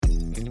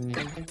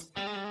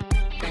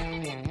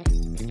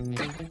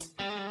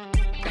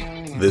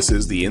This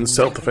is the In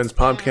Self-Defense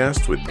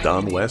Podcast with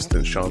Don West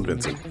and Sean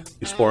Vincent,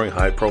 exploring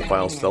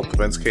high-profile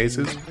self-defense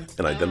cases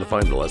and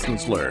identifying the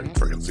lessons learned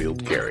for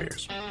concealed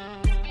carriers.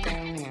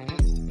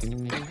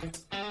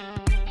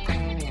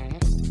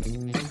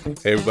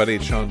 Hey everybody,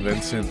 it's Sean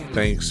Vincent.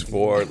 Thanks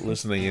for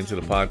listening into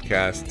the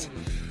podcast.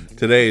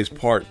 Today is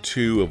part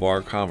 2 of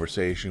our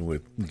conversation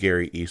with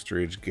Gary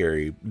Eastridge.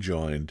 Gary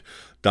joined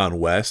Don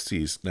West.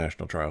 He's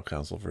National Trial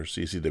Counsel for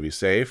CCW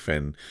SAFE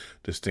and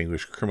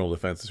Distinguished Criminal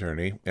Defense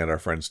Attorney. And our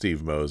friend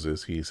Steve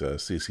Moses. He's a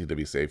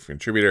CCW SAFE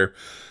contributor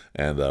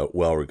and a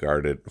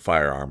well-regarded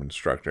firearm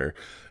instructor.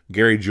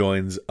 Gary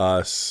joins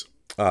us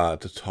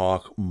to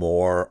talk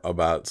more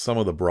about some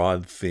of the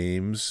broad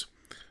themes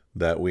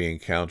that we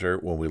encounter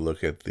when we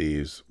look at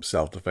these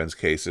self-defense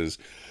cases.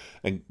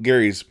 And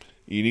Gary's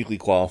uniquely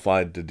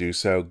qualified to do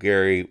so.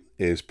 Gary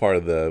is part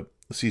of the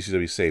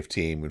CCW SAFE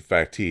team. In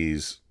fact,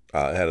 he's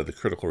head of the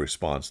critical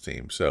response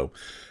team. So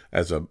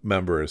as a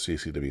member of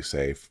CCW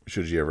SAFE,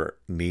 should you ever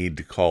need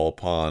to call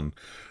upon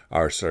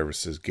our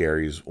services,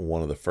 Gary's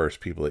one of the first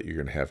people that you're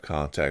going to have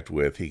contact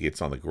with. He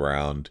gets on the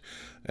ground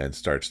and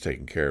starts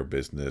taking care of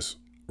business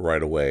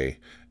right away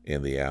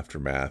in the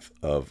aftermath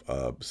of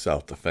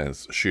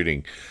self-defense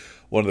shooting.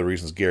 One of the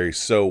reasons Gary's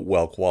so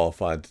well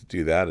qualified to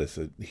do that is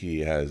that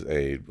he has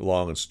a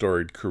long and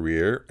storied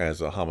career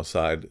as a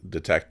homicide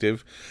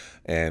detective,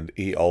 and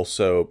he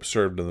also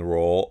served in the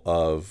role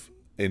of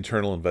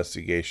internal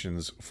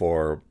investigations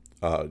for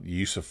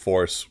use of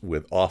force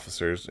with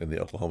officers in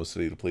the Oklahoma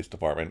City Police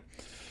Department.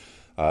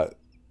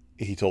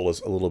 He told us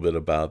a little bit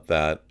about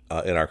that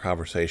in our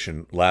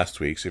conversation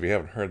last week. So if you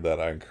haven't heard that,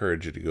 I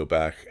encourage you to go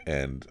back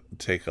and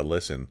take a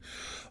listen.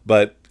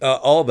 But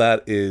all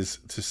that is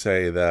to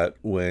say that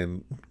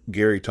when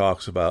Gary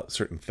talks about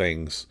certain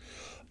things,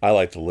 I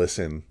like to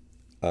listen.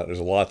 There's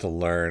a lot to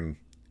learn.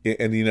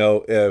 And, you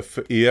know, if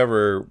you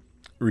ever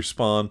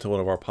respond to one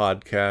of our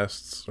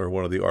podcasts or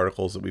one of the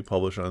articles that we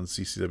publish on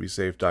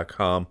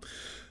ccwsafe.com,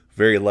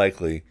 very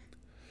likely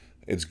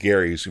it's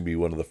Gary who's going to be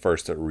one of the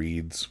first that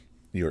reads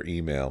your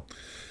email.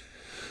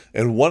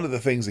 And one of the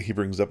things that he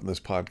brings up in this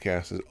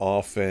podcast is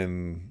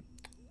often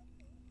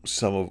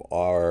some of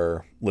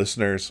our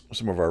listeners,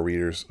 some of our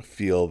readers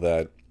feel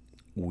that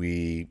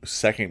we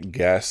second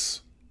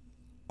guess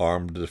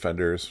armed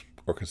defenders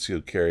or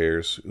concealed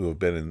carriers who have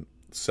been in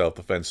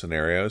self-defense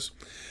scenarios.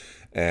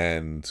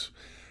 And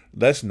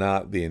that's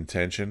not the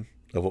intention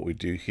of what we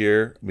do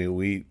here. I mean,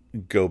 we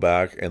go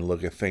back and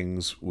look at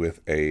things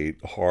with a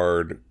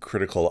hard,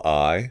 critical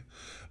eye.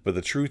 But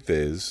the truth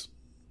is,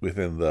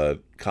 within the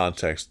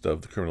context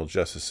of the criminal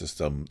justice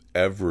system,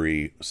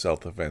 every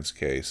self-defense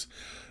case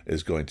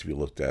is going to be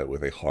looked at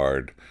with a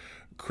hard,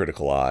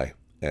 critical eye.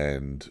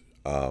 And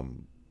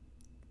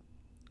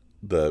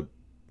the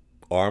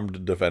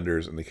armed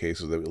defenders in the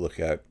cases that we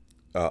look at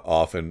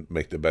often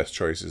make the best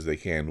choices they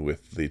can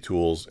with the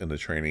tools and the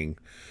training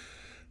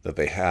that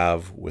they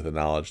have, with the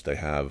knowledge they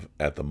have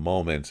at the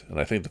moment.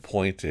 And I think the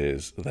point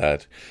is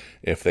that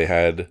if they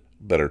had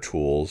better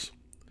tools,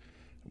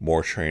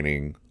 more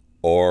training,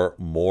 or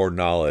more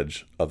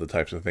knowledge of the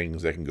types of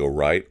things that can go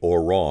right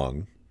or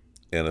wrong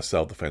in a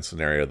self-defense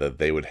scenario, that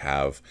they would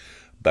have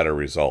better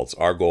results.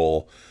 Our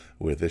goal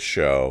with this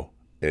show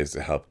is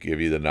to help give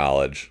you the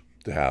knowledge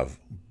to have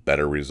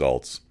better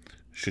results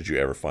should you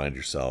ever find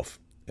yourself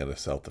in a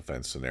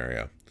self-defense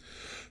scenario.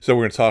 So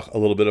we're going to talk a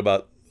little bit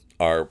about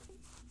our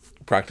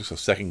practice of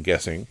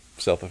second-guessing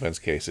self-defense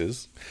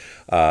cases.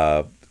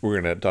 We're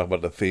going to talk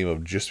about the theme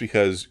of just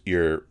because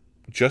you're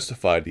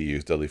justified to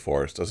use deadly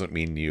force doesn't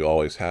mean you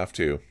always have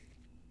to.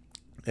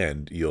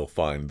 And you'll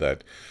find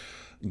that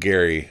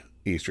Gary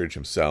Eastridge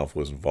himself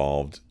was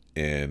involved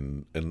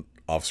in an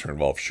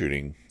officer-involved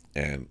shooting,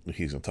 and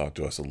he's going to talk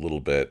to us a little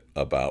bit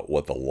about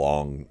what the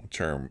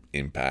long-term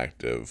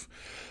impact of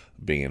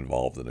being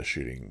involved in a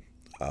shooting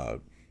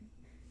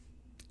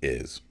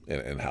is,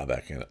 and how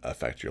that can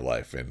affect your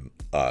life in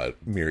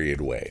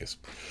myriad ways.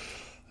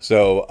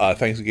 So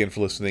thanks again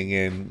for listening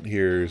in.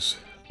 Here's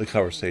the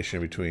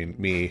conversation between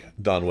me,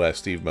 Don West,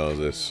 Steve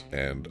Moses,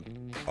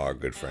 and our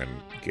good friend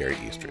Gary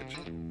Eastridge.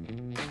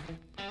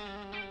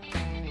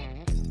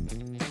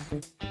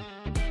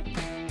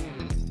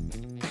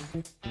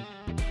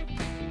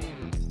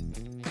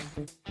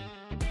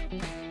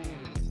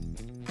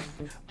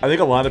 I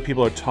think a lot of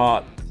people are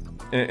taught,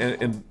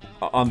 and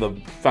on the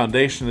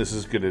foundation, this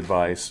is good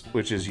advice,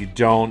 which is you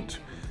don't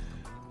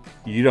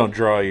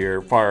draw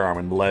your firearm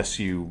unless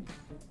you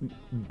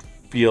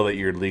feel that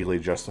you're legally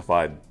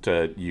justified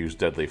to use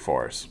deadly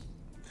force.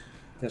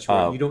 That's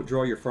right. You don't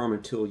draw your firearm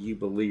until you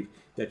believe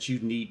that you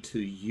need to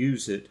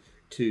use it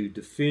to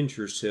defend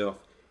yourself,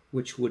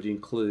 which would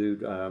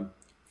include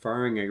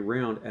firing a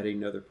round at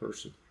another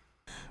person.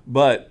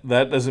 But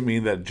that doesn't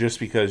mean that just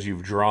because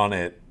you've drawn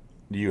it,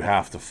 you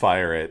have to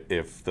fire it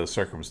if the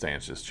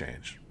circumstances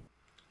change.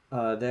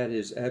 That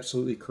is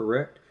absolutely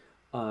correct.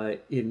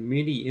 In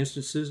many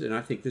instances, and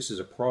I think this is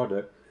a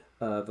product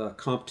of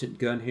competent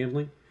gun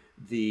handling,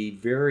 the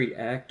very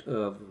act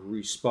of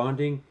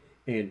responding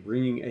and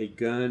bringing a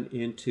gun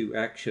into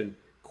action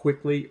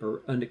quickly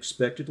or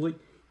unexpectedly,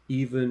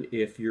 even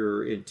if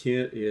your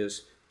intent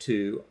is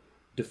to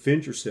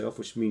defend yourself,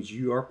 which means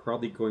you are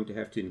probably going to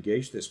have to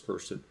engage this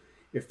person.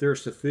 If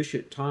there's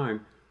sufficient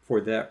time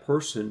for that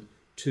person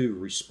to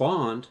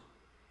respond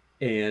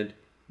and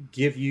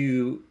give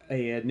you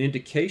an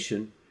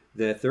indication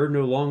that they're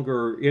no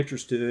longer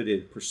interested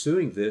in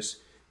pursuing this,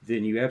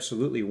 then you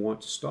absolutely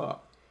want to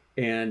stop.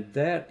 And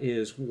that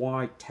is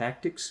why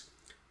tactics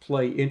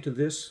play into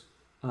this,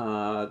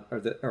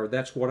 or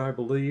that's what I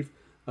believe.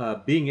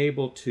 Being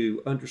able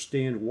to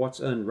understand what's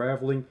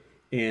unraveling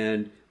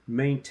and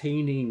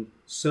maintaining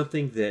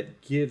something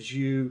that gives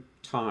you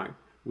time,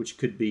 which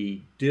could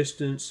be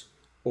distance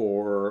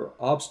or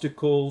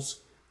obstacles.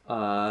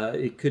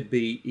 It could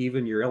be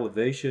even your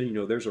elevation. You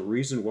know, there's a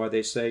reason why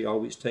they say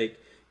always take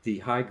the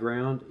high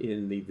ground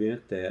in the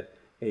event that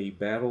a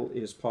battle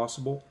is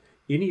possible.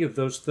 Any of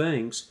those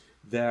things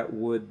that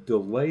would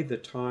delay the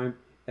time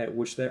at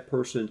which that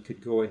person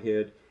could go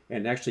ahead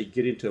and actually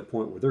get into a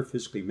point where they're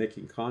physically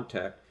making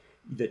contact,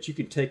 that you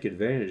can take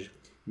advantage,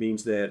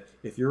 means that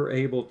if you're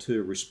able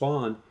to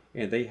respond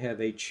and they have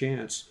a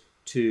chance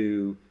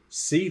to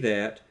see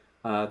that,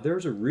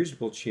 there's a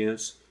reasonable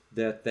chance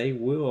that they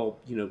will,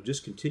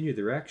 discontinue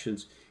their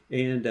actions.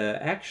 And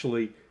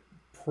actually,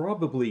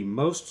 probably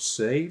most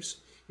saves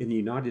in the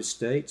United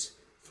States,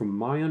 from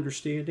my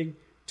understanding,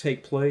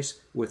 take place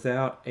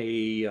without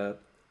a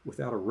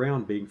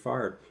round being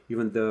fired,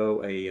 even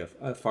though a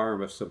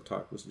firearm of some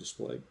type was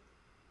displayed.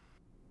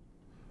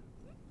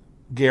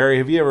 Gary,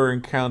 have you ever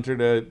encountered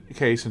a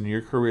case in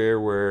your career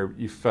where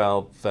you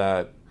felt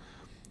that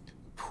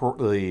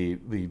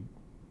the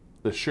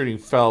shooting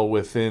fell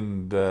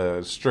within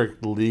the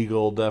strict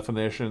legal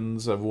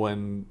definitions of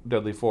when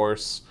deadly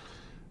force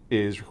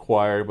is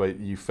required, but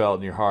you felt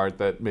in your heart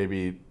that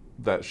maybe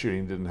that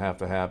shooting didn't have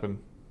to happen?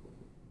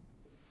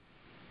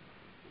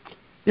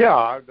 Yeah,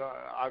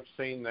 I've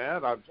seen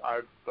that.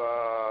 I've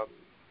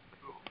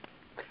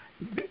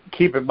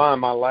keep in mind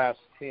my last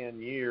 10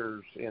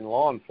 years in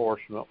law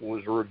enforcement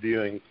was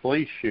reviewing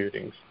police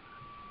shootings,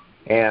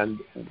 and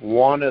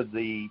one of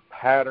the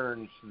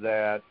patterns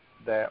that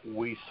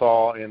we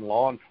saw in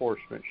law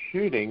enforcement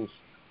shootings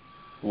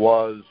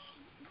was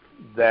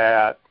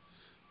that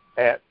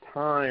at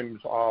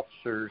times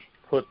officers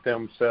put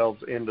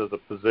themselves into the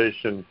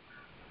position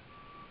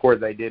where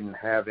they didn't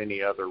have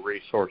any other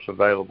resource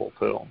available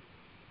to them.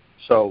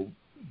 So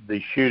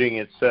the shooting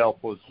itself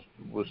was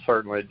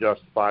certainly a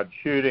justified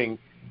shooting.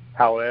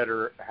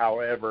 However,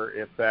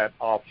 if that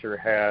officer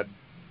had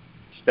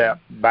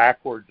stepped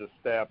backwards a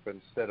step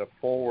instead of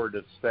forward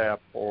a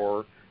step,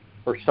 or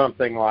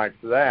something like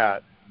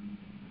that,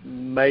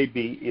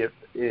 maybe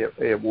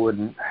it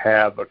wouldn't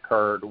have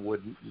occurred,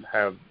 would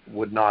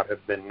not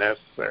have been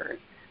necessary.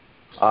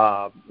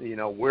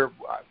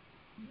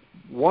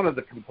 One of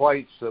the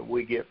complaints that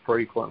we get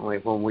frequently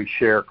when we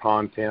share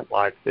content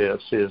like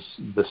this is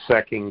the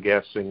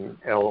second-guessing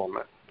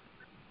element.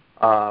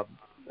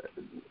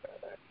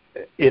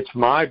 It's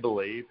my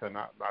belief, and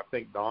I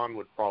think Don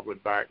would probably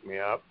back me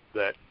up,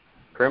 that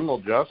criminal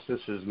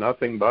justice is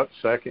nothing but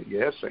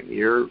second-guessing.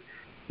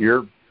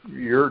 You're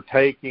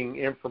taking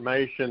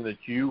information that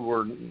you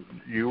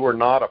were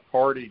not a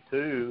party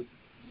to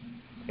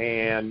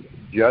and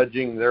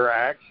judging their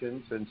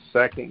actions and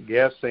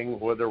second-guessing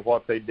whether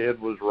what they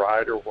did was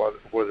right or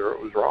whether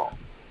it was wrong.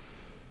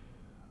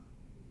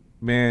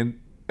 Man,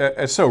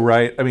 that's so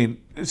right. I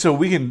mean, so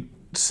we can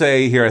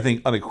say here, I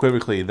think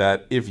unequivocally,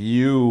 that if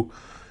you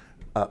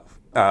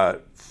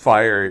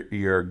fire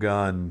your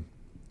gun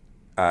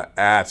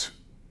at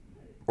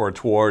or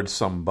towards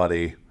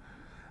somebody,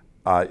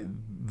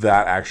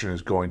 that action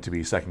is going to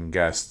be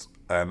second-guessed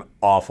an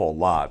awful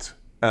lot.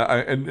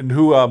 And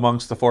who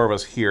amongst the four of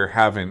us here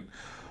haven't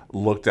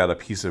looked at a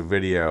piece of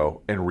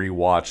video and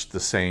rewatched the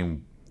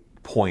same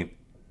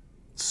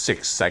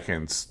 0.6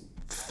 seconds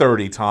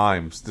 30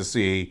 times to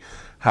see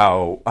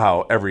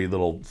how every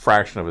little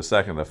fraction of a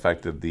second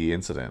affected the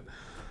incident?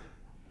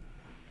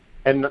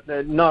 And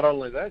not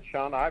only that,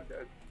 Sean,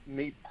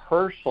 me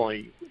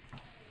personally,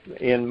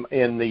 in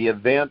the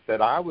event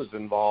that I was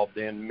involved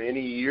in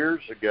many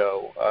years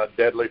ago, a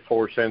deadly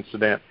force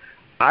incident,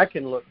 I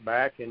can look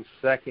back and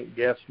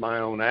second-guess my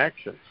own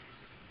actions.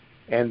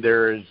 And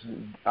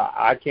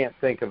I can't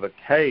think of a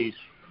case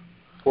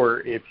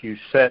where if you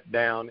sat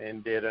down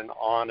and did an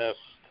honest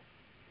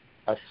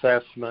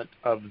assessment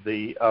of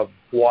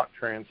what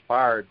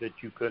transpired, that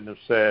you couldn't have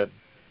said,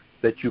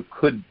 that you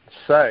could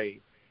say,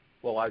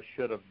 well, I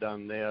should have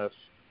done this,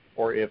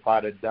 or if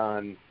I'd have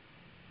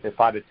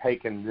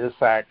taken this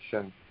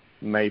action,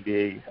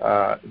 maybe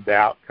the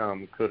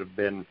outcome could have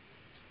been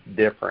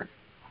different.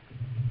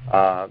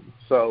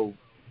 So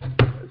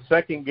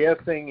second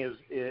guessing is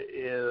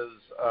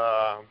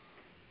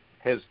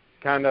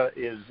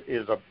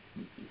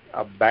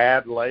a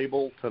bad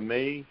label to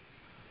me.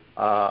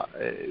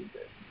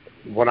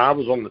 When I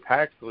was on the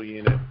tactical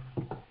unit,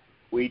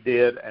 we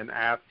did an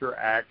after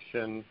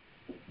action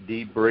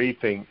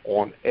debriefing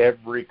on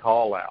every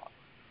call out.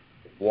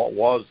 What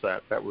was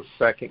that? That was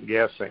second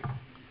guessing.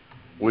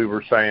 We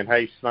were saying,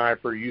 hey,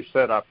 sniper, you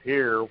set up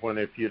here, when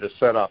if you'd have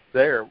set up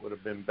there, it would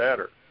have been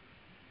better.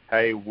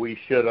 Hey, we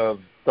should have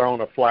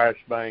thrown a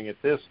flashbang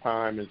at this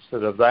time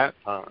instead of that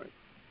time.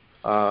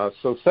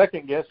 So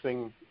second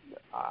guessing,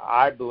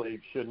 I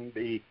believe, shouldn't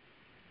be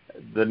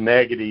the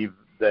negative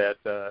that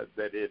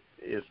it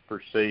is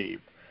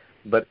perceived.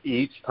 But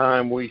each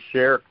time we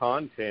share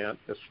content,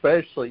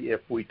 especially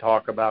if we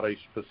talk about a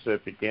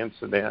specific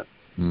incident,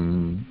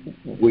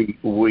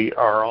 we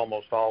are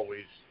almost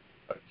always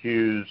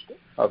accused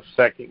of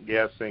second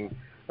guessing,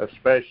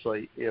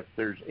 especially if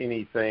there's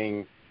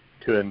anything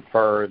to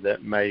infer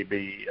that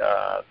maybe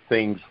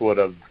things could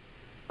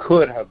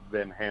have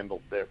been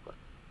handled different.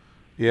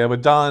 Yeah,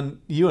 but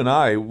Don, you and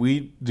I,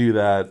 we do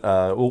that.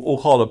 We'll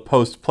call it a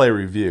post-play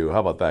review. How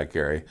about that,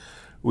 Gary?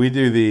 We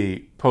do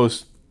the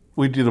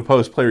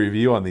post-play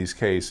review on these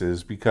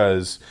cases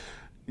because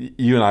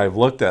you and I have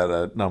looked at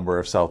a number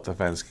of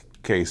self-defense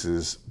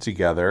cases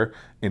together,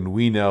 and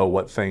we know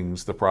what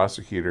things the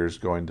prosecutor is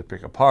going to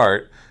pick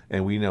apart,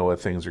 and we know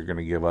what things are going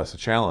to give us a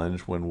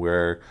challenge when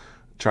we're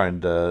trying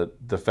to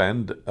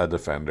defend a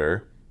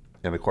defender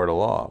in a court of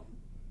law.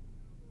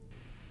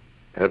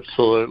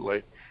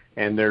 Absolutely.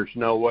 And there's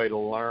no way to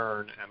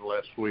learn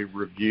unless we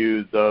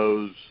review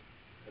those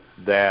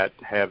that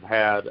have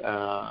had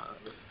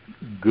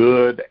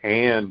good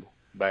and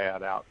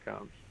bad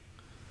outcomes.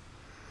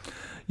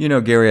 You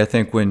know, Gary, I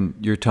think when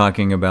you're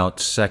talking about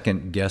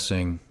second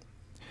guessing,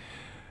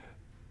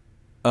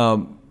 as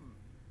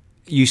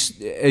you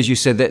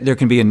said, that there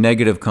can be a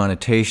negative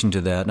connotation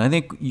to that. And I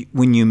think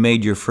when you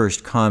made your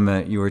first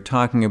comment, you were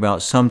talking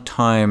about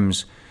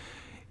sometimes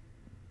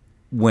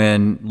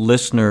when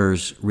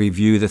listeners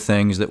review the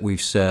things that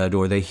we've said,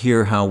 or they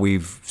hear how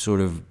we've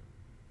sort of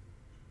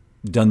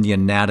done the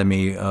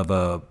anatomy of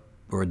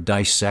or a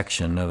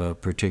dissection of a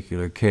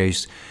particular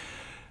case,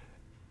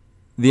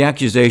 the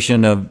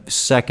accusation of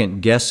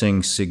second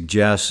guessing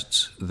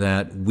suggests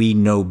that we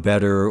know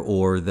better,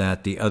 or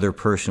that the other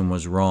person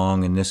was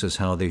wrong and this is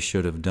how they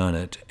should have done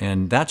it.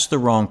 And that's the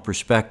wrong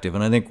perspective.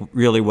 And I think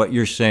really what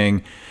you're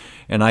saying,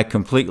 and I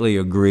completely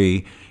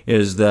agree,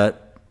 is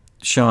that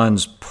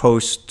Sean's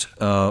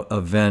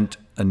post-event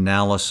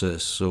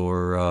analysis,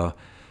 or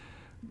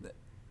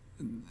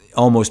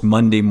almost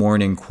Monday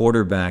morning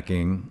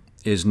quarterbacking,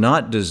 is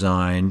not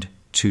designed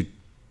to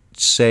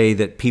say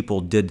that people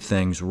did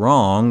things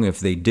wrong. If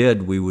they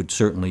did, we would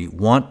certainly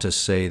want to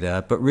say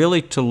that, but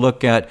really to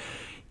look at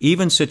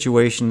even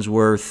situations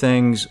where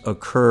things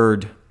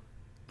occurred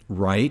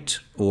right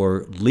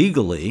or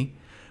legally,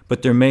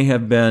 but there may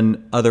have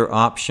been other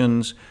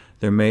options.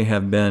 There may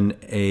have been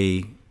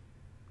a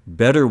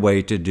better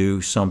way to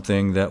do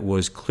something that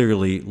was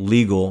clearly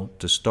legal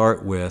to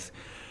start with,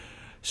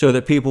 so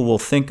that people will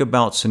think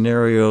about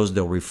scenarios,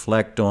 they'll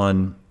reflect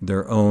on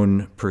their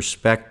own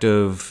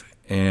perspective,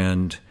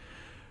 and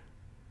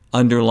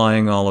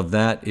underlying all of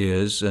that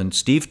is, and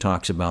Steve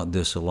talks about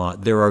this a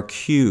lot, there are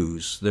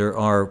cues. There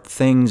are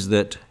things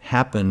that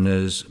happen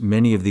as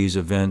many of these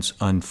events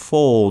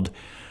unfold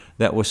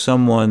that with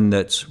someone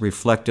that's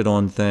reflected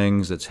on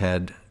things, that's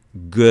had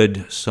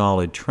good,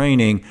 solid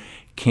training,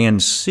 can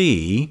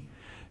see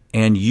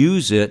and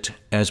use it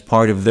as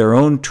part of their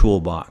own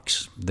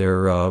toolbox,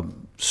 their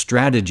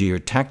strategy or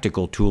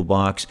tactical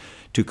toolbox,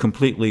 to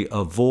completely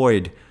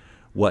avoid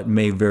what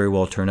may very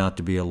well turn out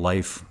to be a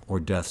life or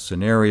death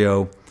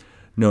scenario,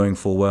 knowing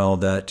full well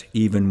that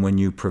even when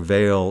you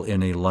prevail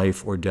in a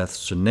life or death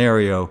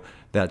scenario,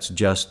 that's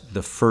just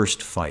the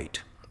first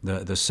fight.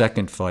 The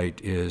second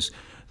fight is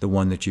the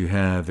one that you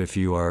have if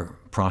you are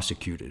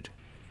prosecuted.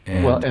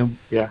 Absolutely,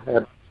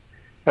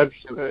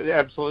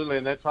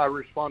 and that's how I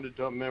responded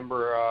to a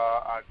member.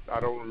 I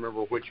don't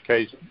remember which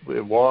case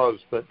it was,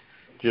 but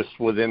just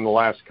within the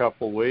last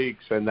couple of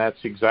weeks, and that's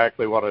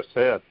exactly what I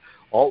said.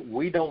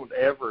 We don't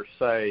ever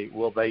say,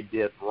 well, they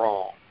did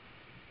wrong.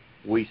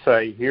 We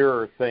say, here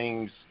are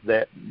things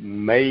that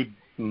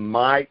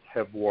might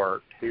have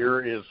worked.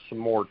 Here is some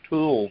more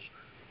tools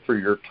for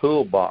your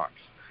toolbox.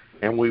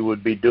 And we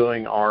would be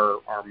doing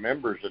our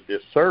members a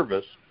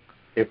disservice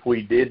if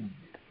we did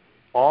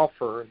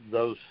offer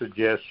those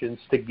suggestions,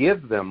 to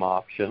give them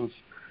options,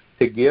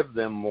 to give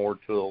them more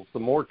tools. The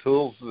more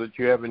tools that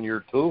you have in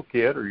your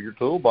toolkit or your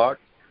toolbox,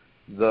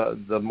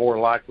 the more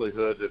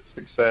likelihood of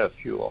success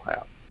you will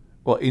have.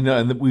 Well,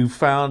 and we've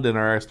found in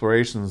our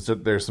explorations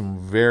that there's some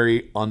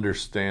very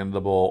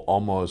understandable,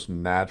 almost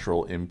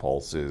natural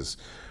impulses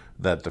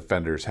that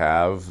defenders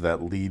have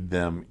that lead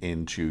them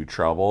into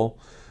trouble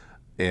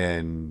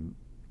in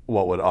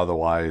what would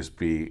otherwise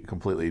be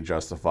completely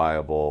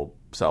justifiable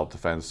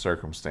self-defense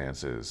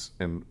circumstances.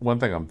 And one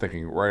thing I'm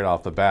thinking right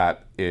off the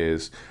bat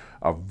is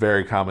a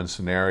very common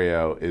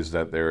scenario is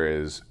that there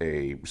is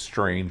a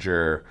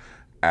stranger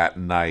at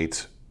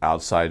night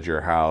outside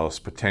your house,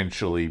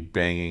 potentially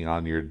banging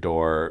on your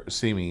door,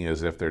 seeming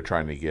as if they're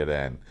trying to get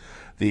in.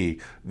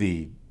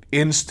 The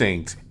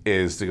instinct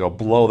is to go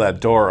blow that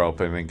door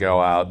open and go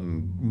out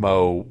and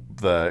mow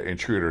the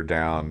intruder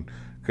down,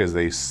 because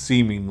they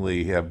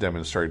seemingly have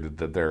demonstrated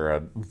that they're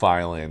a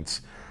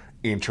violent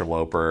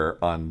interloper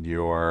on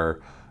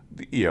your,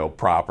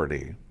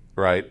 property,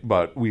 right?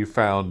 But we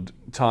found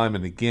time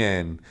and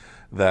again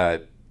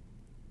that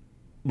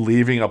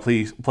leaving a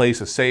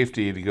place of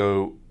safety to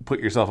go put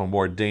yourself in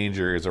more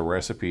danger is a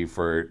recipe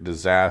for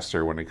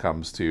disaster when it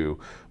comes to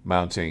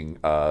mounting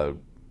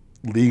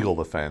legal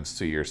defense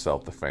to your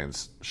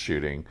self-defense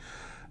shooting.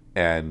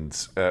 And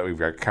we've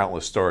got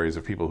countless stories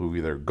of people who've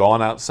either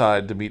gone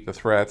outside to meet the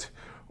threat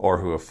or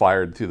who have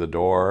fired through the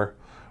door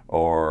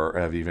or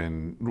have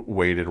even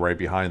waited right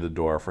behind the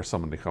door for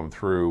someone to come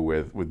through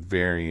with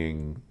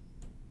varying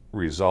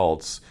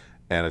results.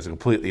 And it's a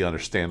completely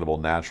understandable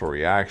natural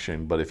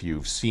reaction. But if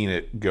you've seen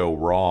it go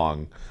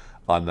wrong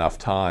enough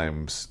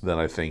times, then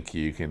I think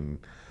you can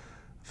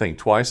think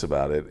twice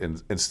about it.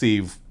 And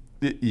Steve,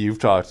 you've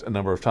talked a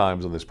number of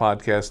times on this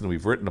podcast, and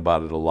we've written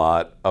about it a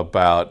lot,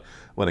 about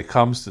when it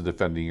comes to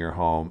defending your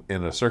home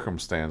in a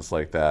circumstance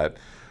like that,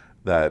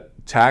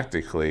 that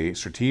tactically,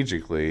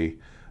 strategically,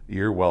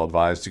 you're well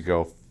advised to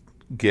go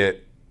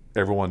get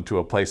everyone to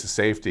a place of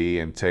safety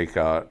and take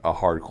a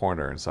hard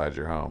corner inside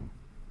your home.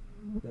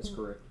 That's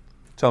correct.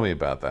 Tell me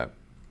about that.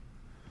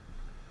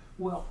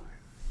 Well,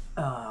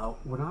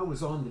 when I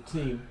was on the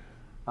team,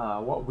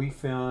 what we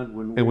found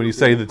when and when you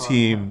say the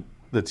team,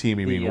 you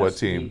mean what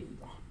team?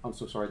 I'm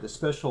so sorry. The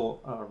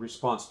special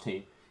response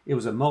team. It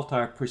was a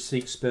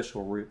multi-precinct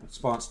special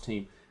response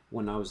team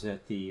when I was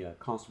at the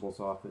constable's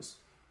office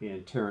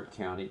in Tarrant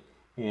County,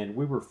 and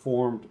we were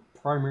formed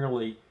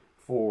primarily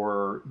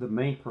for the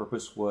main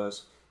purpose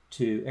was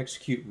to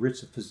execute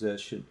writs of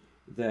possession.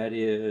 That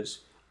is,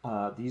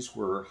 these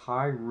were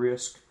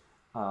high-risk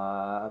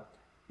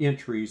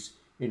entries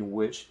in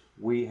which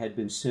we had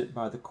been sent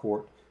by the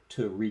court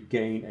to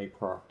regain a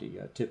property,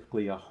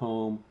 typically a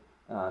home,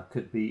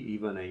 could be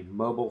even a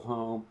mobile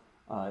home.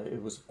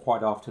 It was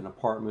quite often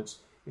apartments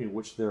in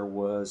which there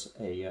was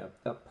a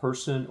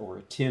person or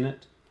a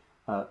tenant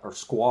or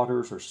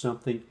squatters or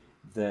something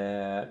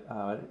that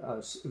it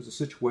was a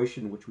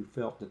situation in which we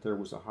felt that there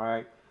was a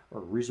high or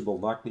reasonable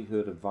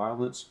likelihood of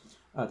violence.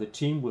 The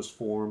team was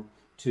formed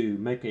to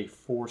make a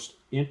forced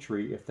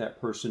entry if that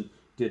person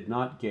did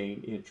not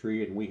gain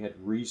entry, and we had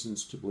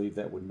reasons to believe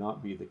that would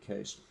not be the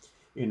case,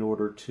 in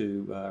order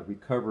to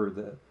recover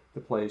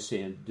the place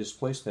and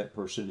displace that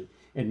person.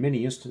 In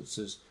many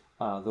instances,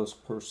 those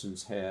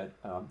persons had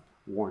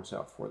warrants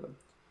out for them.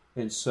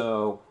 And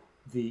so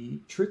the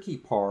tricky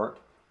part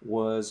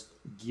was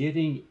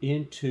getting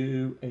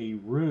into a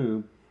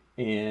room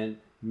and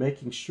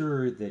making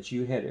sure that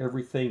you had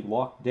everything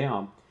locked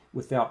down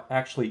without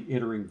actually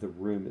entering the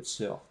room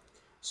itself.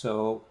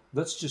 So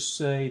let's just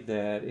say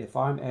that if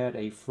I'm at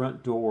a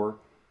front door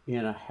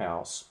in a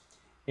house,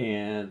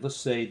 and let's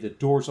say the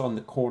door's on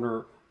the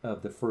corner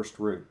of the first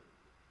room.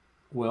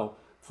 Well,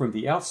 from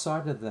the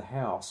outside of the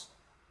house,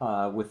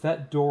 with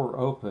that door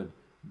open,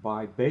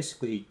 by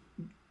basically,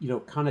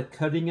 kind of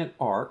cutting an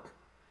arc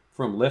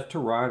from left to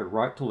right or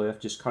right to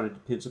left, just kind of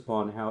depends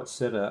upon how it's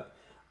set up,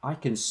 I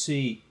can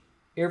see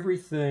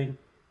everything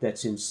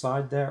that's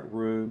inside that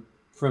room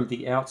from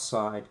the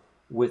outside,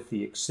 with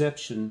the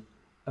exception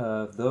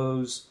of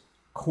those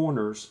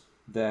corners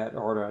that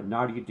are at a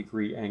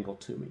 90-degree angle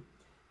to me.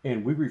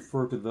 And we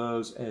refer to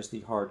those as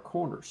the hard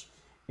corners.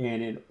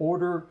 And in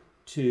order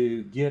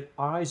to get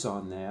eyes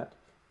on that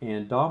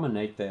and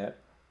dominate that,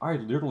 I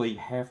literally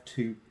have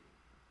to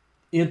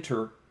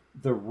enter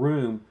the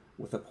room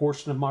with a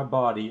portion of my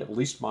body, at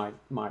least my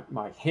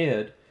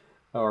head,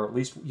 or at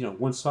least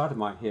one side of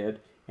my head,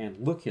 and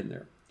look in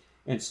there.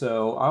 And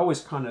so I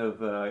always kind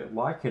of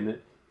liken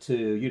it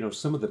to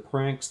some of the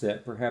pranks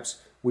that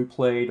perhaps we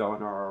played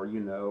on our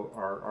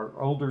our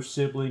older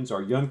siblings,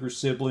 our younger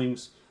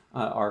siblings,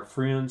 our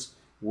friends,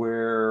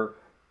 where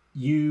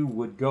you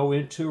would go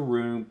into a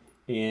room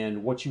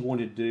and what you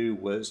wanted to do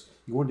was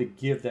you wanted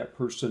to give that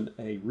person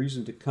a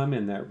reason to come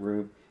in that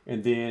room,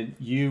 and then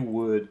you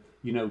would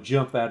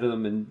jump at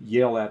them and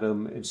yell at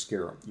them and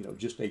scare them,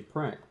 just a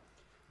prank.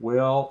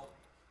 Well,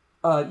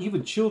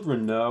 even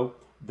children know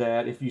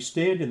that if you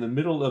stand in the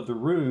middle of the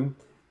room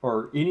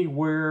or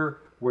anywhere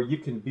where you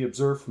can be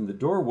observed from the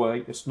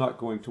doorway, it's not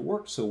going to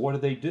work. So what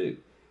do?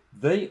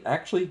 They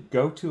actually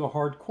go to a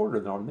hard corner.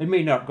 They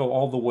may not go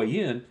all the way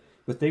in,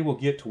 but they will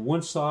get to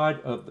one side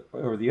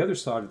or the other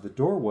side of the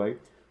doorway,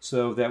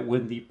 so that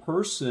when the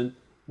person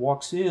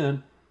walks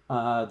in,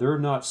 they're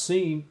not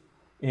seen,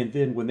 and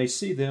then when they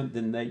see them,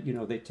 then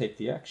they take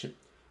the action.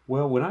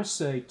 Well, when I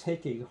say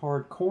take a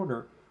hard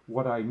corner,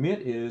 what I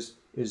meant is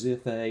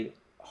if a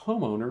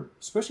homeowner,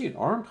 especially an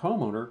armed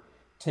homeowner,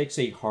 takes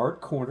a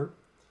hard corner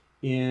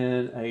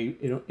in a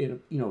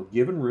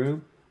given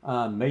room,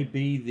 may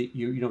be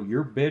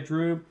your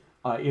bedroom,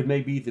 it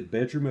may be the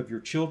bedroom of your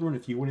children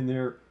if you went in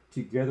there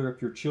to gather up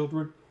your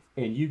children,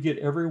 and you get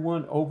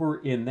everyone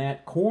over in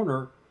that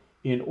corner.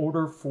 In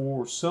order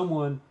for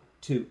someone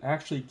to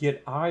actually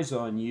get eyes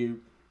on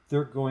you,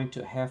 they're going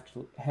to have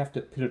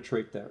to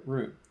penetrate that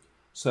room.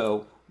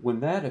 So when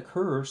that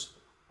occurs,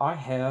 I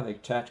have a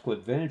tactical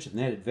advantage, and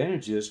that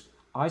advantage is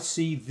I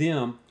see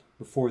them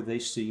before they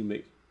see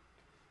me.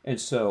 And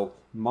so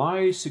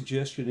my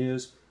suggestion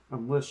is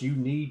unless you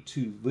need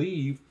to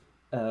leave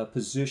a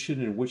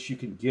position in which you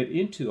can get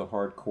into a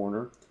hard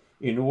corner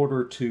in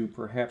order to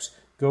perhaps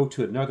go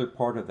to another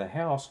part of the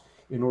house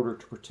in order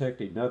to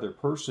protect another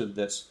person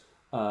that's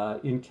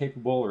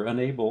incapable or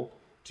unable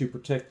to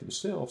protect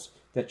themselves,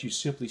 that you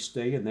simply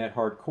stay in that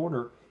hard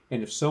corner.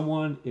 And if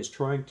someone is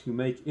trying to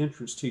make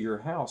entrance to your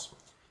house,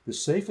 the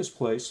safest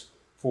place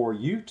for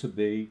you to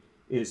be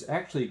is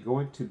actually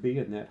going to be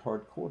in that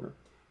hard corner.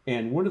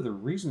 And one of the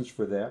reasons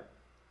for that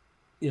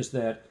is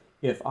that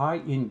if I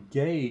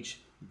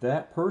engage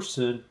that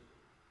person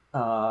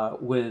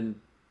when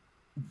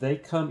they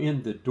come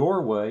in the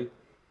doorway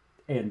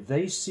and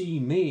they see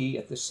me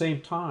at the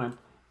same time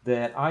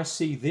that I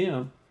see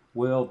them,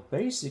 well,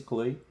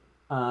 basically,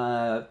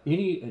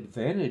 any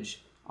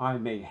advantage I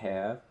may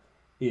have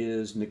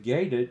is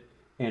negated.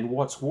 And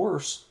what's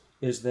worse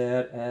is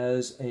that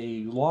as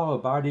a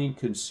law-abiding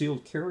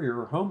concealed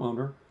carrier or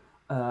homeowner,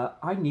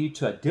 I need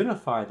to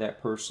identify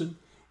that person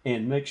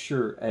and make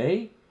sure,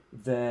 A,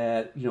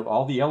 that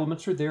all the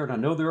elements are there. And I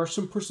know there are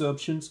some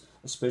presumptions,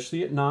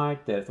 especially at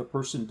night, that if a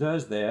person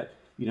does that,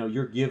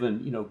 you're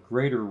given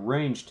greater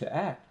range to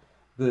act.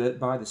 But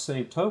by the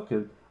same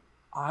token,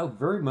 I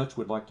very much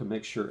would like to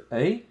make sure,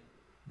 A,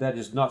 that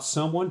is not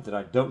someone that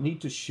I don't need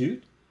to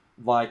shoot,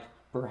 like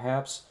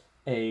perhaps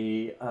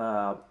a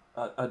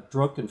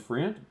drunken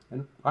friend.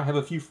 And I have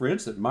a few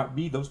friends that might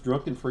be those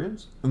drunken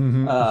friends.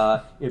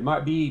 Mm-hmm. It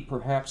might be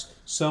perhaps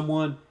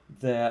someone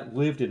that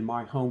lived in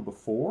my home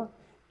before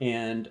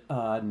and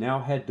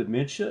now had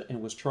dementia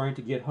and was trying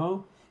to get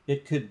home.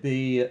 It could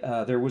be,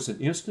 there was an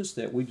instance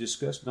that we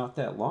discussed not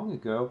that long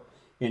ago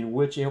in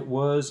which it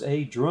was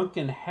a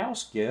drunken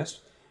house guest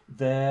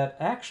that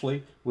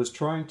actually was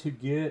trying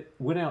to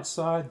went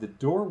outside, the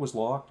door was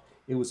locked,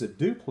 it was a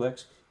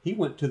duplex, he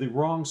went to the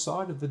wrong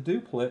side of the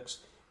duplex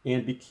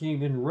and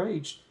became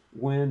enraged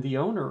when the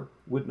owner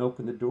wouldn't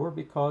open the door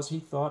because he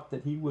thought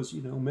that he was,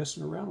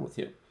 messing around with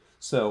him.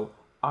 So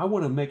I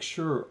want to make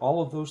sure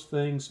all of those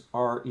things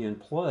are in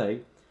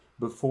play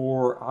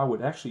before I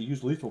would actually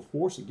use lethal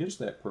force against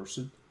that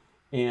person.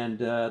 And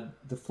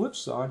the flip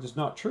side is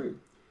not true.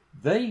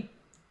 They're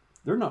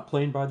not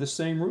playing by the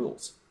same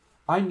rules.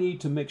 I need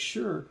to make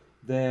sure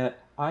that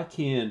I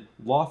can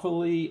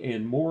lawfully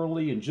and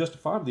morally and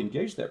justifiably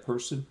engage that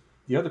person.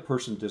 The other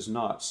person does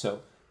not.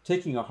 So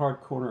taking a hard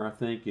corner, I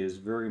think, is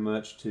very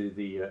much to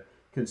the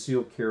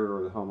concealed carrier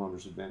or the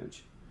homeowner's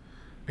advantage.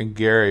 And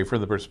Gary, from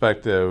the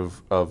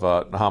perspective of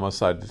a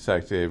homicide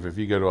detective, if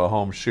you go to a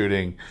home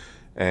shooting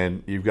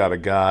and you've got a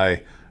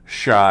guy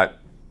shot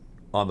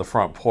on the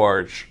front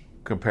porch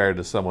compared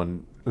to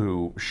someone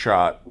who was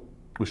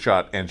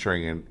shot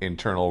entering an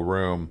internal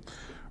room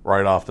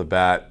right off the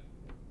bat,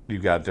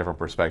 you've got different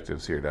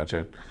perspectives here, don't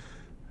you?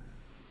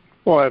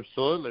 Well,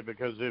 absolutely,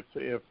 because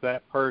if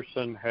that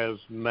person has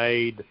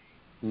made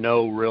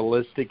no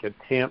realistic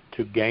attempt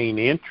to gain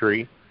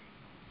entry,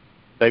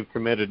 they've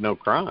committed no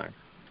crime.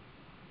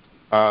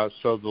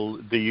 So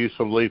the use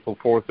of lethal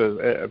force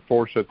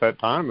at that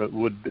time, it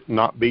would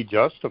not be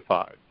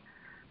justified.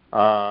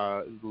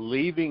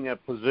 Leaving a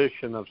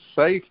position of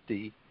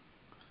safety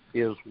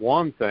is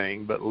one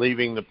thing, but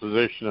leaving the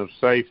position of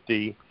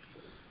safety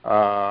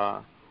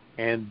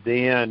and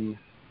then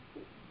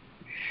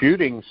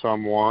shooting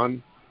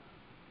someone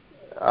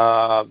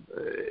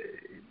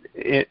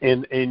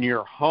in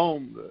your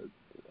home,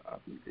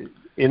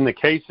 in the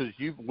cases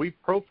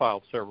we've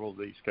profiled several of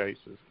these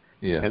cases.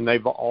 Yeah. And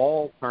they've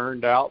all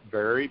turned out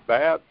very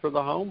bad for the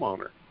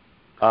homeowner.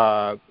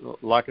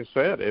 Like I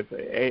said, if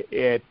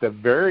at the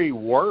very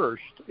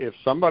worst, if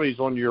somebody's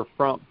on your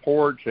front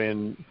porch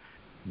and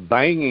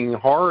banging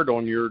hard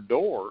on your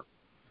door,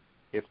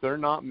 if they're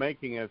not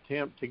making an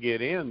attempt to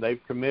get in, they've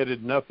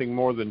committed nothing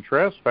more than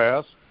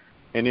trespass.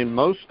 And in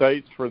most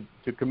states,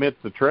 to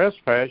commit the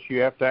trespass, you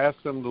have to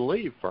ask them to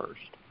leave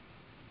first.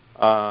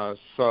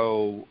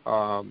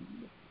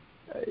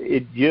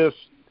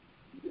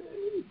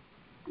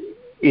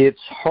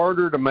 It's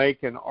harder to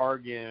make an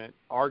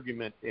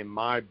argument in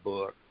my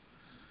book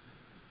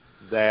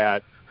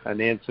that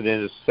an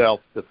incident is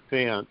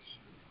self-defense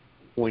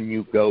when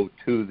you go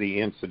to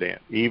the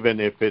incident, even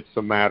if it's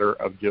a matter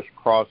of just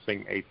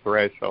crossing a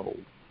threshold.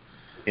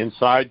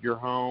 Inside your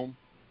home,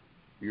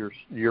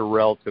 you're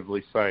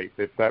relatively safe.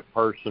 If that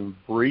person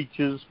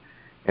breaches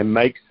and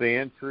makes the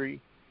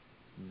entry,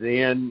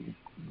 then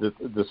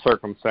the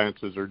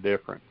circumstances are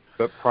different.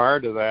 But prior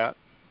to that,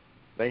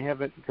 they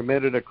haven't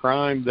committed a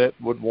crime that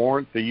would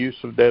warrant the use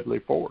of deadly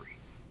force.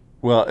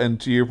 Well, and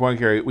to your point,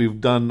 Gary,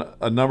 we've done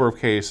a number of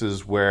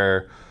cases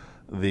where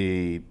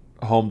the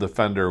home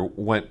defender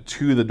went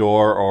to the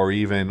door or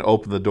even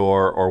opened the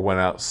door or went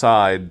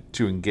outside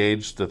to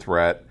engage the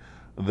threat.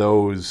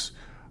 Those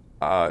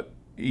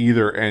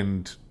either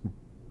end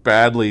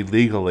badly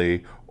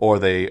legally or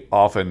they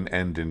often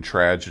end in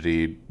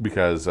tragedy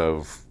because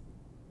of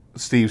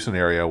Steve's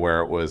scenario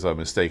where it was a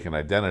mistaken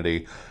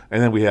identity.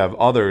 And then we have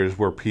others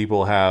where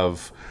people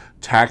have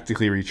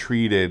tactically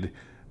retreated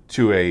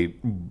to a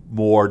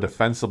more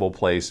defensible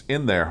place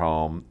in their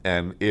home,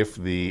 and if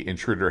the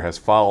intruder has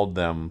followed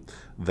them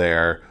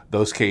there,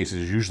 those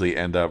cases usually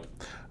end up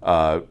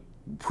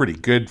pretty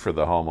good for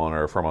the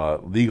homeowner from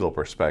a legal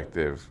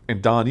perspective.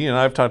 And Don, you and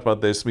I have talked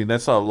about this. I mean,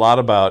 that's a lot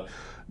about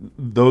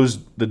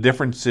the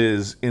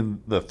differences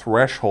in the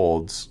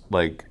thresholds,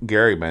 like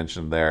Gary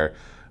mentioned there,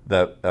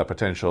 that a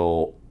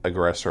potential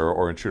aggressor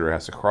or intruder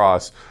has to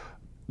cross,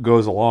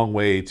 goes a long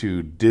way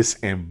to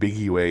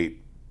disambiguate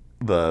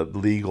the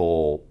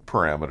legal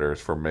parameters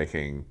for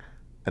making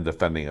and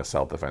defending a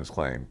self-defense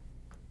claim.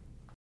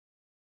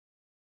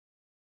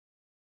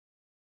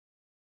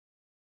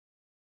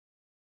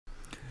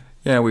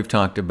 Yeah, we've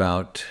talked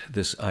about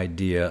this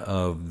idea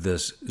of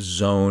this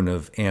zone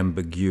of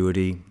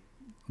ambiguity,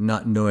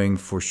 not knowing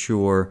for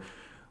sure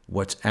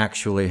what's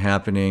actually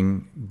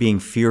happening, being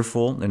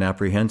fearful and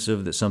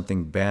apprehensive that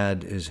something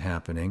bad is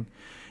happening,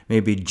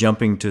 maybe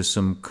jumping to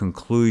some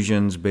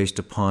conclusions based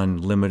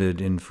upon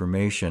limited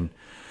information.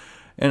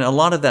 And a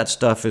lot of that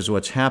stuff is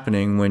what's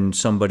happening when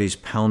somebody's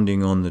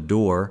pounding on the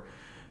door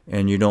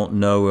and you don't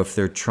know if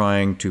they're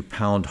trying to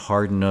pound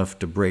hard enough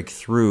to break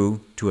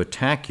through to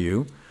attack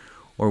you,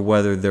 or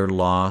whether they're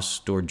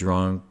lost or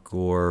drunk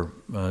or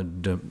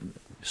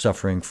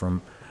suffering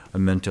from a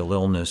mental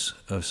illness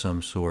of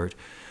some sort.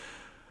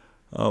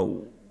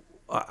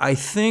 I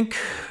think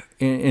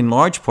in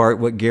large part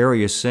what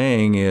Gary is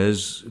saying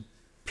is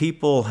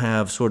people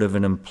have sort of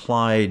an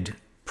implied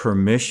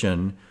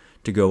permission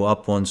to go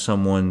up on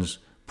someone's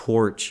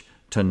porch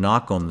to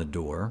knock on the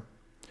door.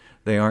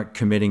 They aren't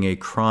committing a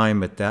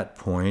crime at that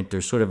point.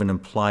 There's sort of an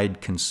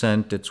implied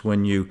consent. It's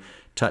when you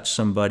touch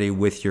somebody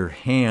with your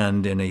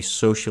hand in a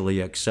socially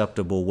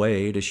acceptable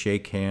way, to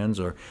shake hands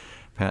or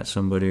pat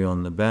somebody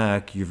on the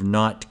back. You're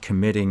not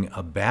committing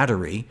a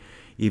battery,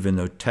 even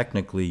though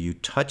technically you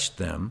touched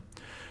them.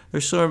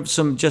 There's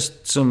some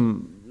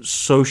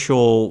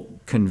social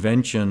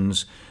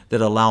conventions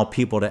that allow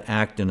people to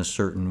act in a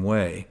certain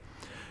way.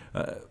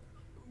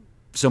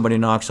 Somebody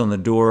knocks on the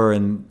door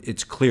and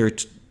it's clear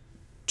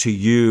to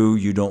you,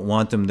 you don't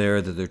want them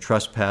there, that they're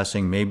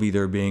trespassing, maybe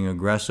they're being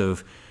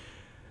aggressive.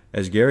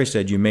 As Gary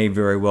said, you may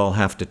very well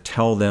have to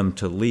tell them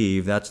to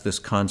leave. That's this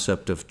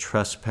concept of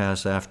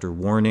trespass after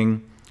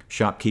warning.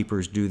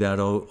 Shopkeepers do that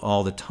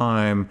all the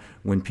time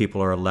when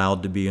people are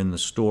allowed to be in the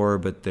store,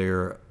 but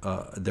they're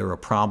a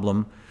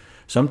problem.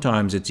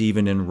 Sometimes it's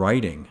even in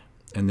writing,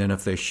 and then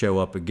if they show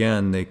up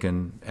again, they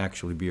can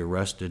actually be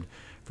arrested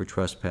for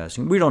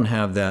trespassing. We don't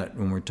have that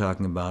when we're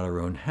talking about our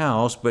own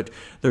house, but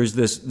there's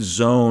this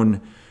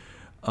zone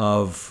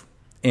of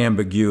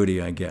ambiguity,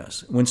 I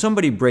guess. When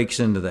somebody breaks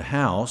into the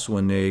house,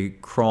 when they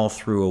crawl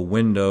through a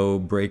window,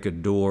 break a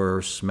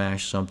door,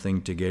 smash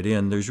something to get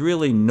in, there's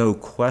really no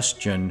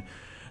question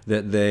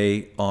that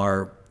they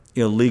are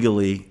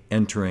illegally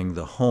entering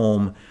the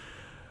home.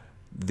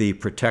 The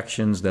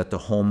protections that the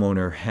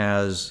homeowner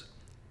has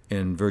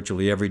in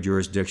virtually every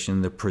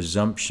jurisdiction, the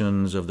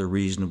presumptions of the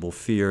reasonable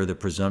fear, the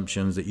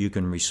presumptions that you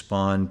can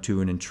respond to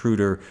an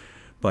intruder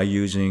by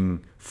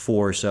using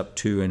force up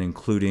to and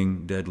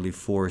including deadly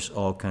force,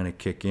 all kind of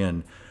kick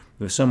in.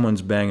 If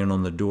someone's banging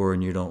on the door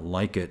and you don't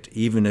like it,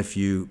 even if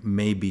you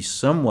may be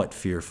somewhat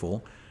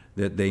fearful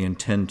that they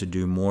intend to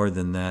do more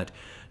than that,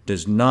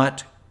 does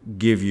not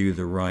give you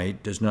the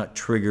right, does not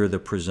trigger the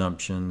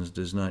presumptions,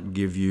 does not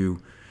give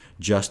you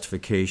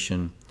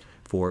justification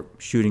for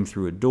shooting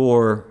through a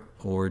door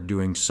or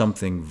doing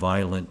something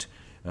violent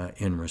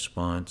in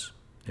response.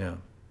 Yeah.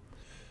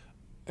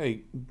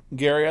 Hey,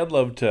 Gary, I'd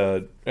love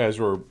to, as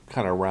we're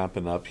kind of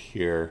wrapping up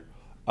here,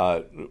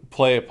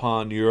 play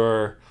upon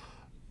your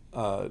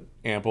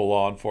ample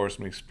law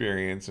enforcement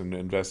experience in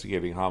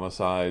investigating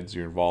homicides,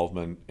 your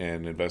involvement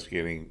in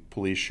investigating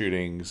police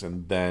shootings,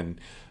 and then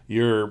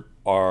you're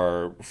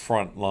our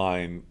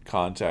frontline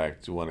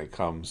contact when it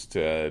comes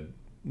to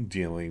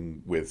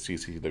dealing with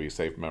CCW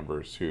Safe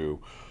members who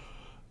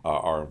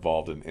are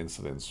involved in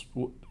incidents.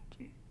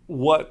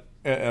 What,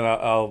 and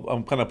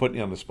I'm kind of putting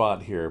you on the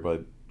spot here,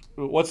 but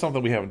what's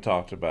something we haven't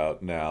talked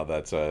about now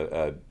that's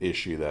a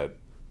issue that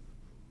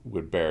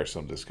would bear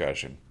some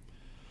discussion?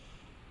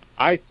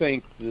 I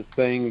think the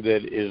thing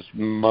that is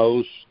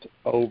most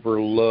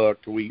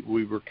overlooked, we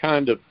were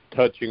kind of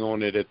touching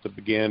on it at the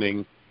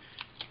beginning,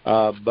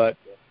 but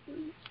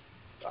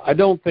I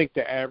don't think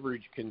the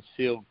average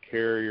concealed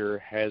carrier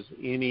has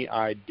any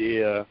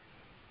idea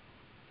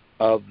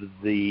of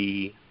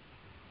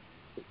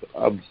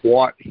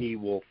what he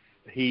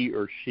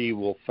or she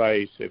will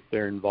face if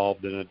they're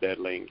involved in a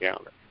deadly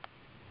encounter.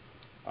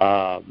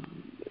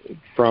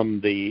 From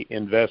the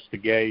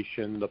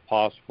investigation, the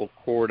possible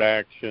court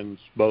actions,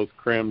 both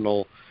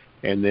criminal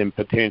and then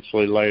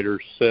potentially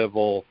later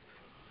civil,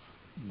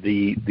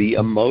 the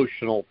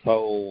emotional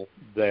toll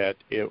that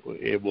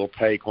it will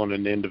take on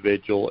an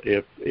individual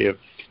if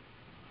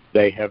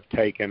they have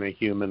taken a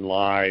human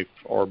life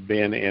or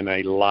been in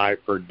a life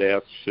or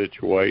death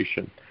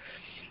situation.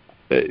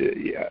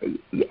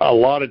 A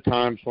lot of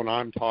times when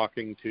I'm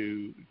talking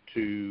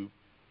to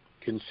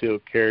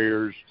concealed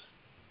carriers,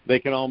 they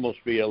can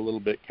almost be a little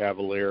bit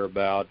cavalier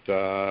about,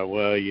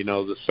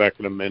 the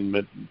Second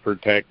Amendment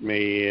protect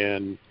me,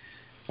 and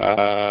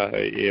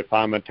if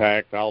I'm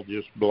attacked, I'll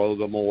just blow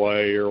them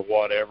away or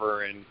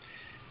whatever.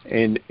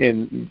 And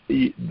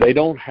they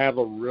don't have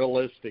a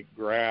realistic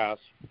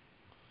grasp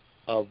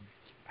of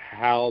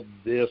how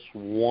this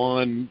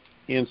one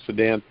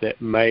incident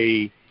that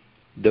may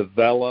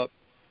develop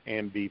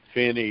and be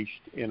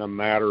finished in a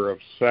matter of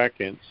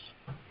seconds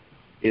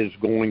is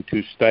going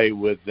to stay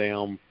with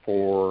them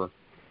for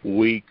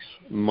weeks,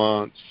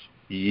 months,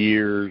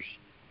 years,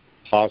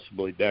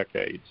 possibly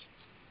decades.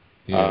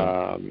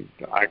 Yeah.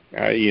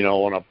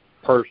 On a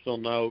personal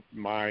note,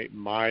 my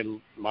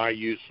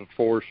use of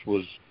force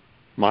was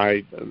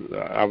I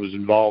was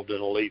involved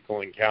in a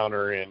lethal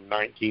encounter in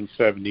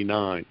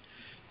 1979.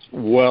 It's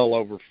well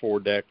over 4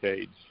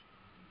 decades.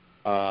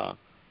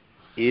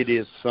 It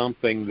is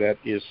something that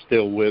is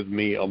still with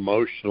me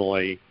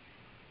emotionally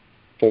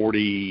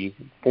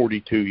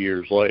 42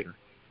 years later.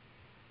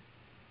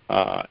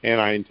 And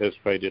I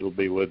anticipate it'll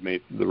be with me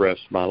the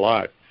rest of my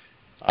life.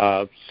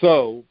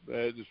 So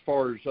as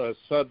far as a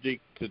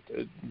subject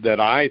that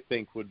I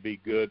think would be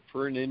good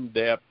for an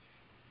in-depth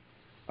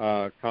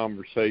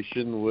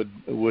conversation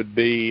would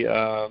be,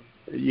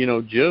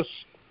 just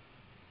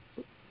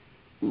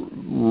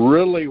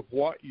really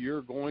what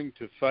you're going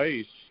to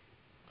face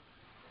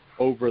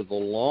over the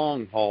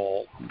long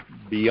haul,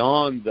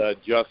 beyond the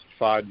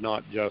justified,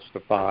 not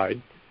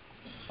justified,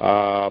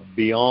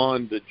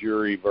 beyond the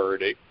jury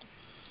verdict,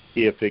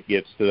 if it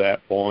gets to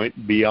that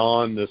point,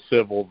 beyond the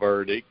civil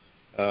verdict,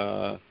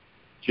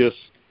 just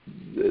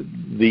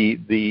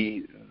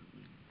the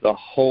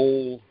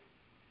whole,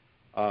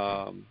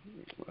 what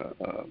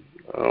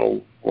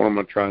am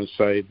I trying to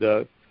say?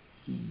 The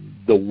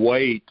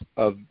weight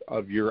of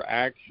your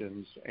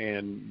actions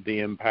and the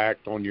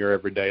impact on your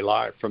everyday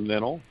life from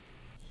then on.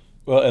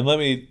 Well, and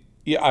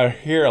I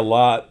hear a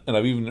lot, and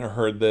I've even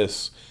heard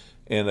this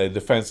in a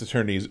defense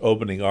attorney's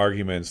opening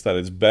arguments, that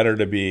it's better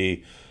to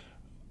be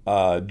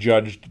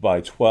judged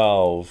by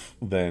 12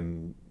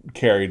 than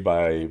carried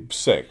by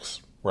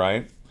 6,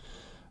 right?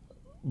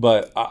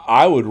 But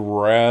I would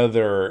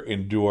rather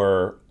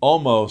endure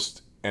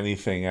almost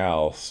anything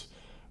else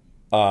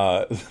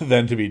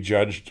than to be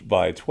judged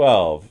by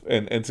 12.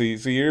 And so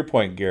your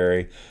point,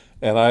 Gary,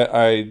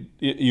 and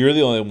you're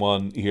the only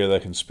one here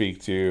that can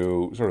speak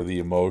to sort of the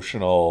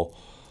emotional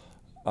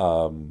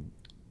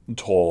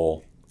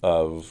toll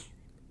of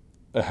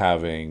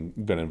having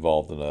been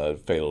involved in a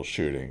fatal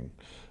shooting.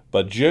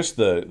 But just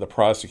the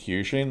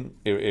prosecution,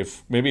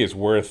 if maybe it's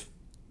worth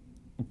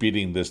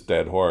beating this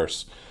dead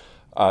horse.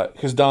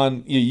 Because,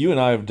 Don, you and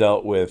I have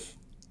dealt with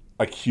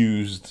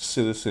accused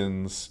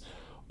citizens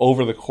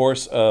over the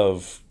course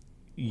of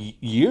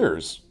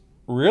years,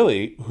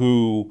 really,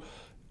 who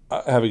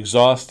have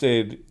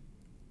exhausted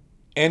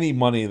any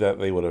money that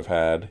they would have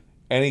had,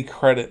 any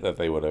credit that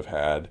they would have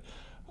had,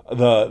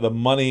 the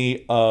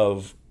money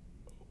of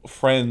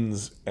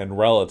friends and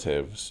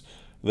relatives.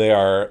 They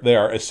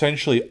are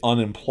essentially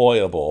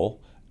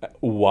unemployable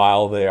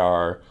while they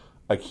are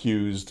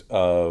accused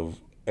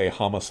of a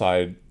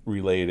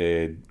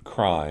homicide-related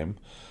crime.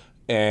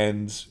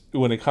 And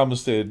when it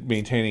comes to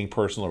maintaining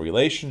personal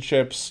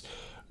relationships,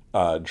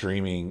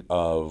 dreaming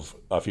of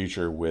a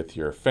future with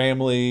your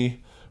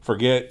family,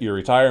 forget your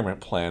retirement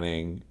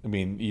planning. I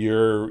mean,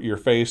 you're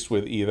faced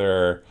with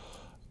either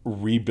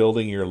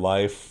rebuilding your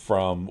life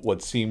from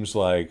what seems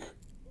like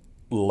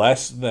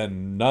less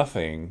than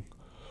nothing,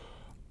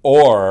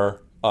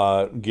 or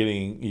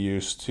getting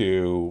used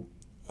to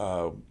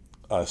a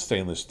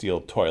stainless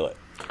steel toilet.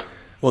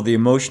 Well, the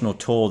emotional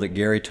toll that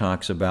Gary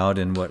talks about,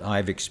 and what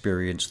I've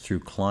experienced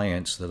through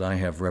clients that I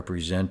have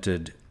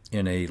represented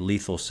in a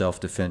lethal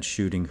self-defense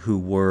shooting who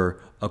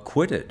were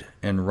acquitted,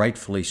 and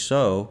rightfully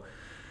so,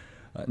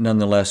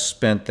 nonetheless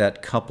spent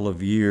that couple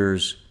of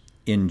years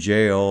in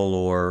jail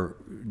or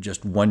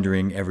just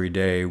wondering every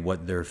day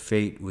what their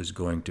fate was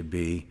going to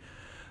be.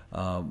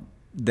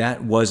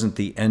 That wasn't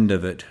the end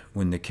of it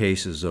when the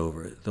case is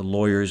over. The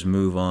lawyers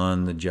move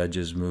on, the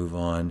judges move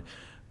on,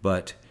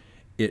 but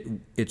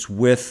it's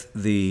with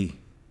the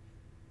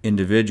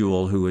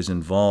individual who is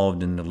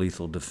involved in the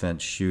lethal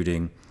defense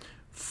shooting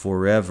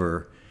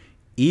forever,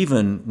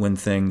 even when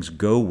things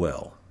go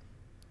well.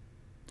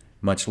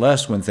 Much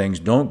less when things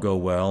don't go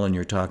well and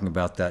you're talking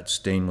about that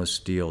stainless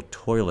steel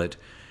toilet,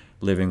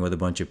 living with a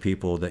bunch of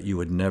people that you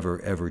would never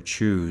ever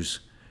choose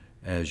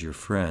as your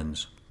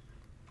friends.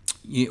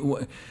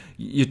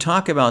 You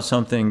talk about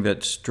something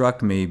that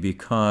struck me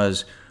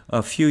because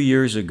a few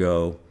years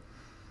ago,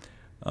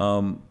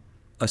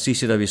 a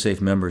CCW Safe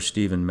member,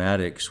 Stephen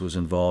Maddox, was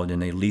involved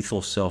in a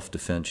lethal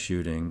self-defense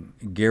shooting.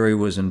 Gary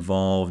was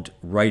involved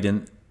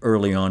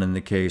early on in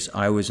the case.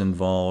 I was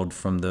involved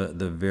from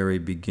the very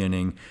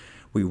beginning.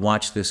 We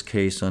watched this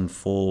case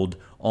unfold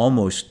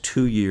almost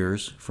 2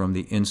 years from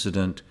the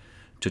incident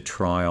to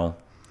trial.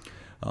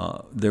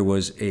 There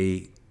was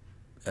a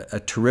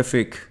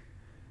terrific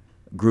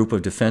group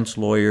of defense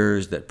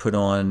lawyers that put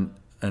on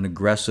an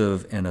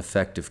aggressive and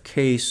effective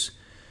case.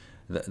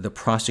 the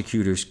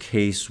prosecutor's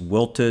case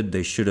wilted.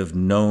 They should have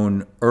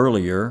known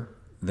earlier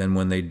than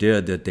when they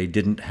did that they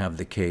didn't have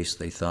the case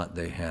they thought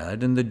they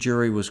had, and the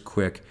jury was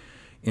quick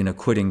in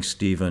acquitting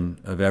Stephen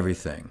of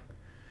everything.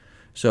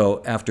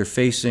 So after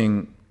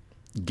facing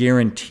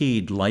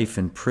guaranteed life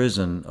in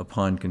prison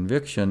upon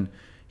conviction,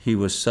 he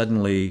was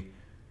suddenly,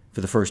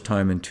 for the first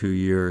time in 2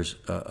 years,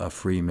 a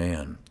free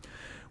man.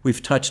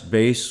 We've touched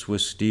base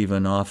with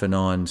Stephen off and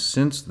on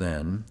since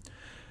then,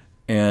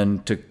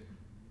 and to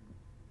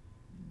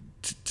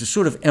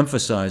sort of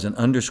emphasize and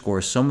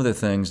underscore some of the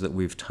things that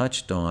we've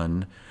touched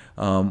on,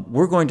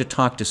 we're going to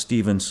talk to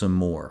Stephen some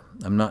more.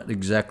 I'm not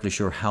exactly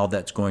sure how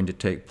that's going to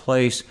take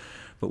place,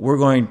 but we're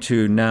going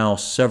to now,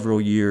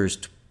 several years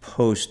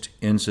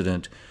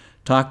post-incident,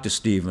 talk to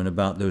Stephen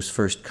about those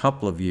first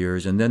couple of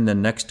years, and then the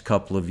next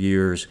couple of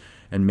years,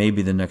 and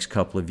maybe the next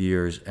couple of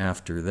years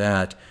after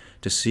that,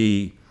 to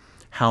see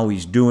how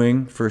he's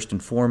doing, first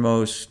and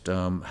foremost,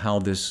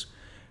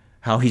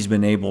 how he's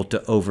been able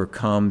to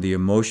overcome the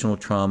emotional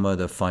trauma,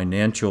 the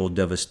financial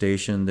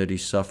devastation that he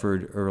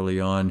suffered early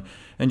on,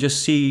 and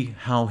just see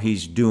how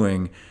he's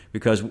doing,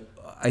 because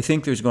I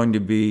think there's going to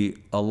be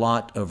a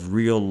lot of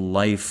real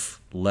life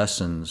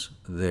lessons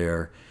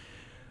there,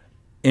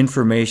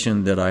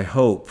 information that I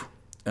hope,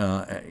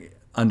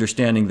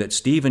 understanding that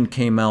Stephen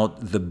came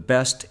out the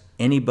best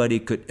anybody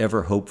could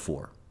ever hope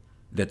for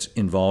that's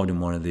involved in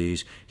one of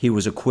these. He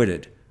was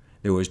acquitted.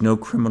 There was no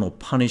criminal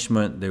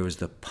punishment. There was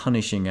the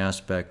punishing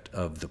aspect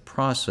of the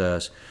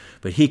process,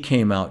 but he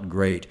came out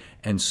great.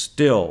 And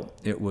still,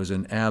 it was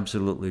an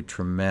absolutely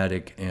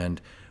traumatic,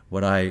 and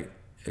what I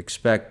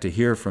expect to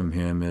hear from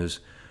him is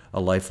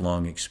a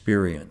lifelong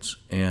experience.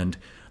 And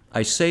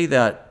I say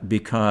that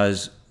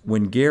because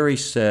when Gary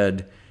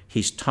said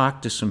he's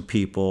talked to some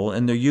people,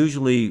 and they're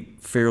usually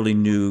fairly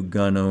new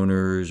gun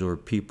owners or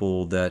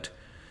people that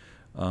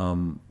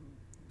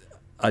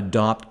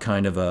adopt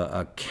kind of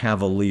a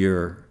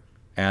cavalier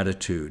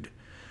attitude,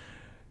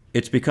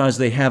 it's because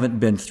they haven't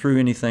been through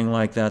anything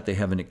like that. They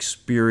haven't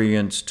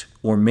experienced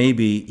or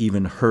maybe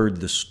even heard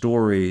the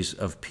stories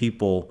of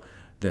people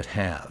that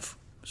have.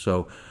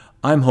 So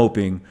I'm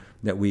hoping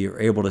that we are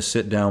able to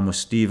sit down with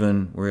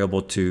Stephen, we're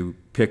able to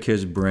pick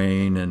his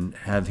brain and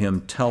have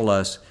him tell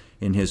us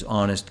in his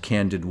honest,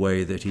 candid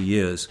way that he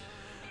is,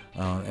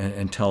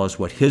 and tell us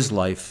what his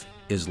life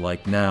is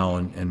like now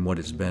and what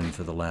it's been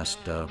for the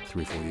last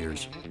 3-4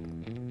 years.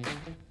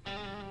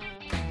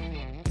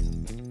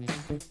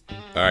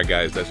 All right,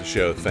 guys, that's the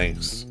show.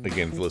 Thanks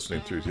again for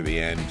listening through to the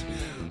end.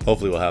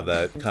 Hopefully we'll have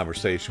that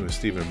conversation with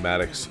Stephen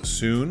Maddox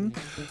soon.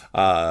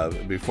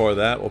 Before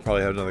that, we'll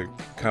probably have another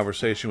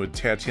conversation with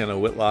Tatiana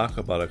Whitlock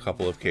about a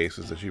couple of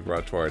cases that she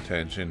brought to our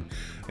attention.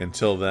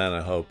 Until then,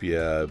 I hope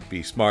you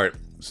be smart,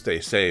 stay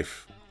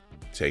safe,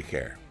 take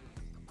care.